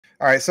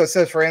All right, so it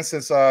says, for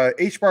instance,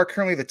 HBAR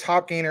currently the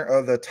top gainer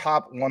of the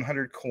top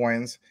 100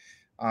 coins.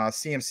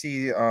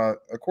 CMC,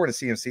 according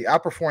to CMC,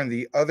 outperformed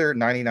the other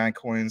 99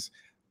 coins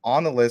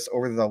on the list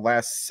over the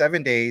last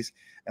 7 days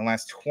and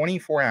last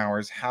 24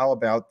 hours. How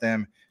about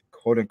them,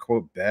 quote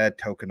unquote, bad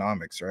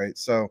tokenomics, right?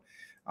 So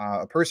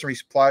a person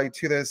replied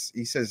to this.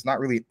 He says, not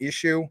really an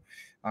issue.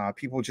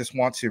 People just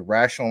want to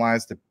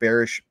rationalize the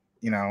bearish,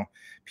 PA,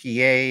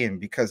 and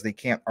because they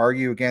can't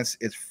argue against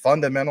its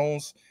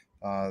fundamentals,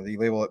 they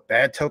label it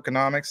bad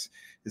tokenomics.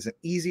 Is an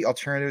easy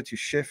alternative to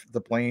shift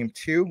the blame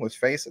to. Let's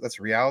face it, that's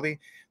reality. It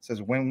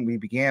says when we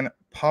began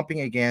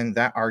pumping again,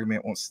 that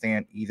argument won't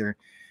stand either.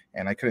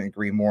 And I couldn't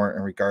agree more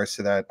in regards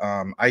to that.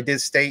 I did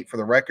state for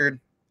the record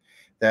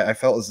that I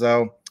felt as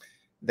though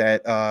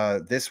that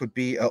this would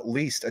be at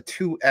least a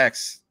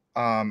 2x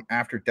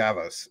after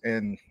Davos,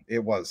 and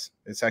it was.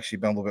 It's actually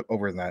been a little bit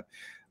over than that,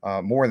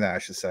 more than that, I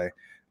should say.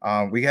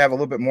 We have a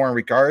little bit more in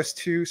regards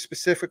to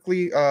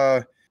specifically,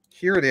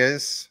 here it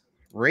is,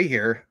 right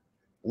here,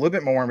 a little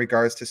bit more in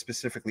regards to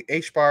specifically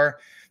HBAR.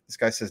 This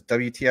guy says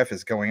WTF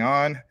is going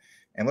on,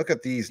 and look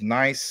at these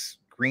nice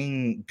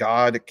green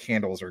god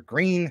candles, or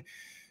green,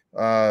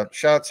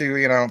 shout out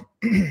to,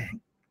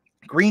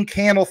 green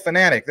candle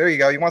fanatic. There you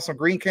go. You want some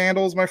green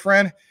candles, my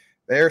friend?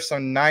 There's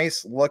some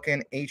nice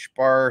looking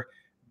HBAR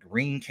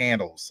green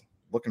candles,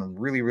 looking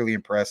really, really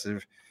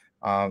impressive.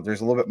 There's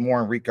a little bit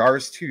more in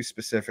regards to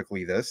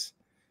specifically this,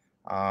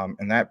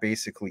 and that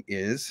basically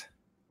is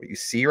what you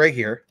see right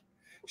here.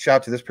 Shout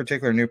out to this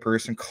particular new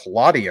person,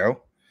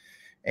 Claudio.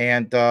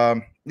 And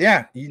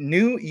yeah,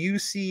 new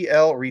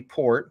UCL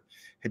report.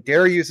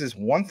 Hedera uses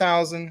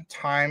 1,000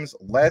 times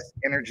less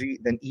energy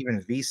than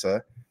even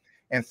Visa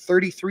and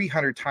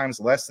 3,300 times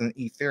less than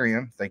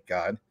Ethereum. Thank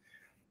God.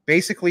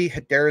 Basically,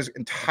 Hedera's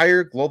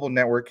entire global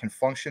network can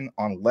function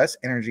on less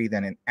energy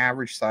than an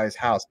average size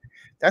house.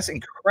 That's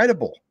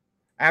incredible.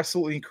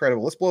 Absolutely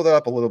incredible. Let's blow that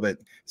up a little bit.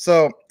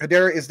 So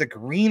Hedera is the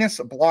greenest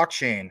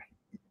blockchain,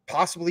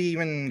 possibly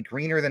even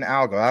greener than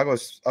Algo.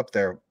 Algo's up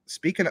there.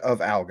 Speaking of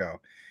Algo,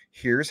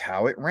 here's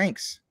how it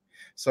ranks.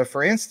 So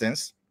for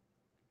instance,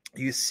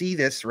 you see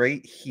this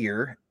right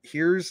here.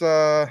 Here's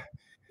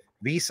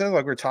Visa,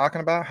 like we're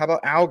talking about. How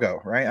about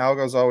Algo, right?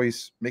 Algo's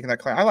always making that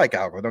claim. I like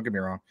Algo, don't get me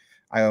wrong.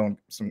 I own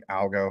some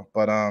Algo,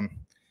 but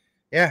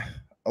yeah,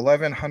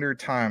 1,100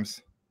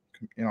 times,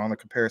 on the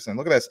comparison.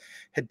 Look at this.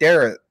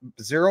 Hedera,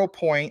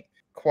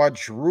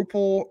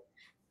 0.quadruple,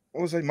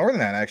 what was it? More than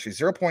that, actually.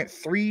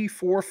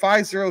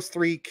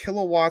 0.34503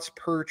 kilowatts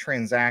per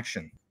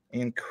transaction.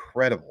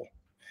 Incredible.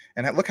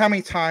 And look how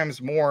many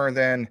times more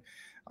than,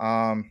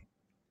 or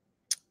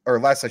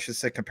less, I should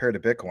say, compared to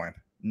Bitcoin.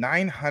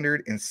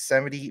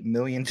 970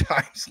 million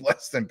times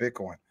less than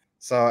Bitcoin.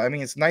 So, I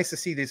mean, it's nice to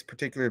see these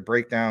particular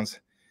breakdowns.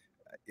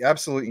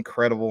 Absolutely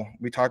incredible.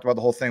 We talked about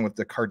the whole thing with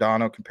the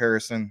Cardano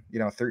comparison,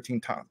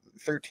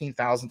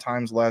 13,000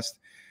 times less.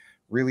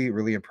 Really,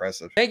 really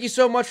impressive. Thank you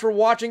so much for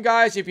watching,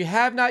 guys. If you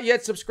have not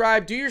yet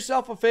subscribed, do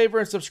yourself a favor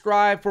and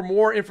subscribe for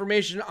more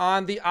information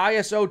on the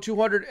ISO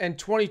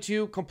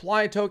 222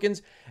 compliant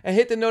tokens, and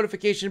hit the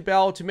notification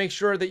bell to make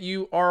sure that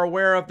you are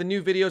aware of the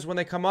new videos when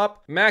they come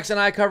up. Max and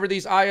I cover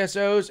these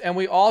ISOs, and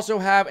we also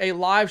have a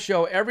live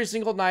show every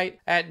single night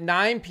at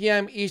 9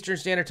 p.m. Eastern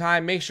Standard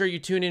Time. Make sure you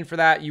tune in for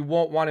that. You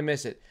won't want to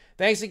miss it.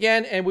 Thanks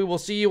again, and we will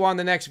see you on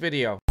the next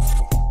video.